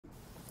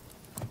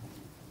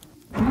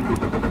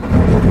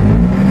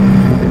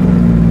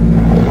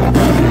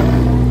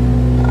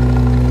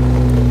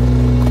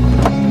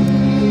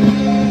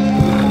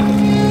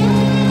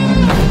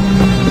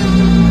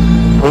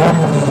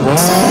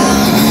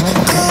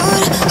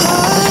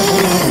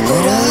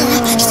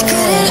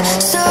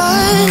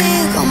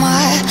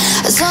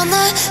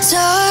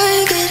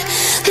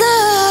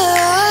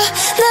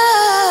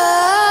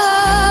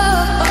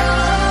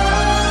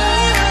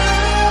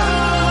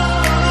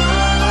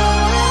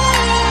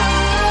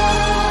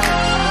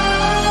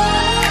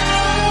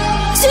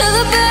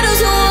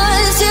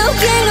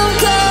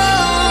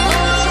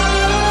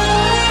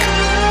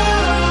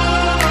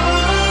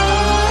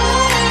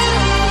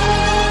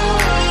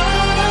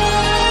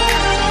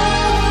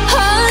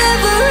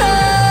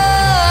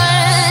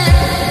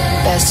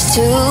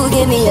to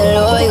give me your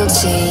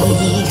loyalty,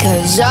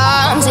 'cause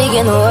I'm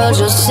taking the world,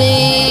 you'll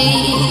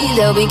see.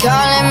 They'll be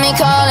calling me,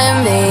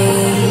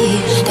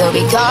 they'll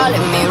be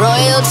calling me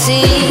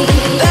royalty.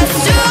 Best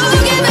to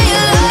give me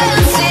your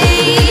loyalty,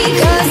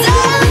 'cause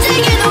I'm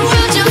taking the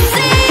world, you'll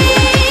see.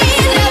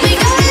 They'll be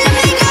calling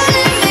me,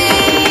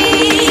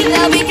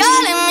 they'll be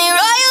calling me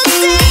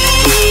royalty.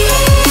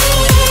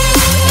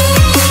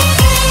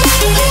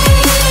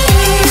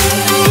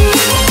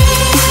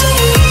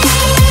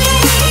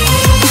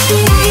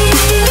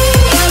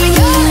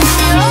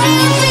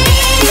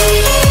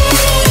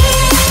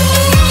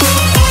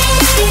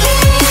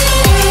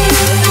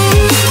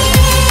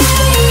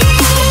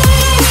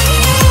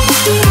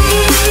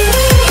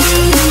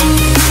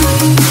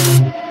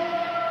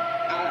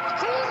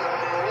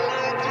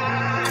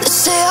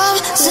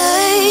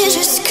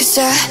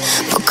 I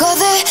broke all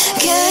the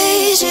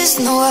cages,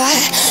 no, I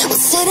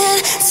will sit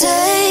and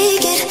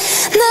take it.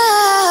 No,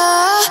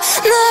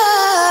 no.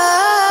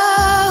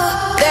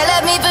 They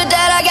left me for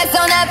dead, I guess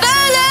I'll never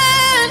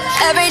learn.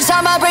 Every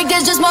time I break,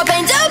 there's just more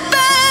pain to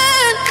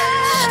burn.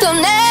 They'll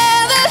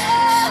never,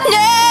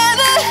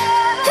 never,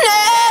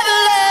 never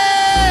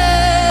learn.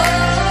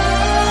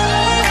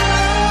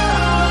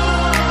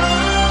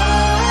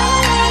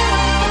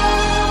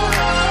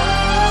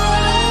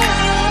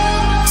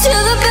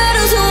 Till the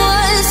battle's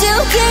won,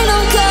 till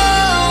kingdom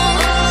come.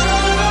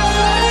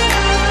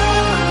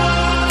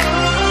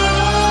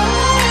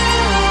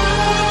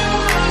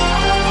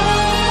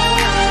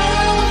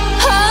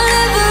 I'll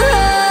never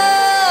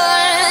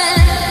run.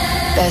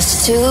 Best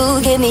to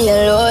give me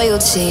your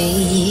loyalty,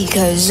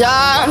 'cause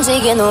I'm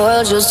taking the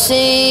world, you'll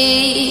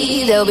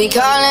see. They'll be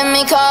calling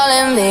me,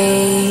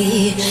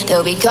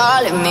 they'll be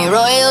calling me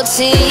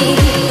royalty.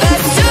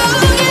 Best